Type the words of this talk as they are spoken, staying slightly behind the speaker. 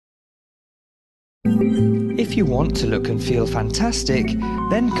If you want to look and feel fantastic,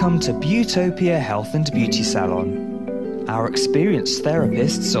 then come to Beautopia Health and Beauty Salon. Our experienced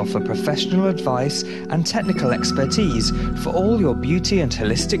therapists offer professional advice and technical expertise for all your beauty and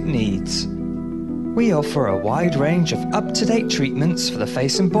holistic needs. We offer a wide range of up-to-date treatments for the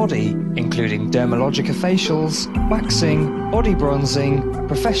face and body, including dermalogica facials, waxing, body bronzing,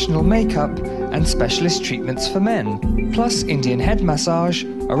 professional makeup, and specialist treatments for men, plus Indian head massage,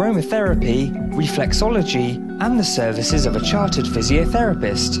 aromatherapy, reflexology, and the services of a chartered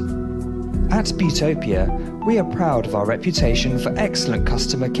physiotherapist. At Beautopia, we are proud of our reputation for excellent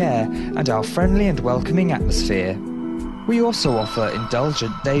customer care and our friendly and welcoming atmosphere. We also offer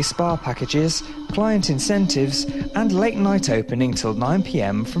indulgent day spa packages, client incentives, and late night opening till 9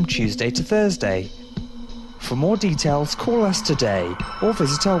 p.m. from Tuesday to Thursday. For more details, call us today or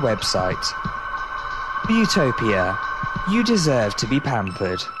visit our website. Beautopia. You deserve to be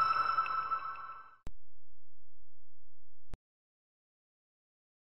pampered.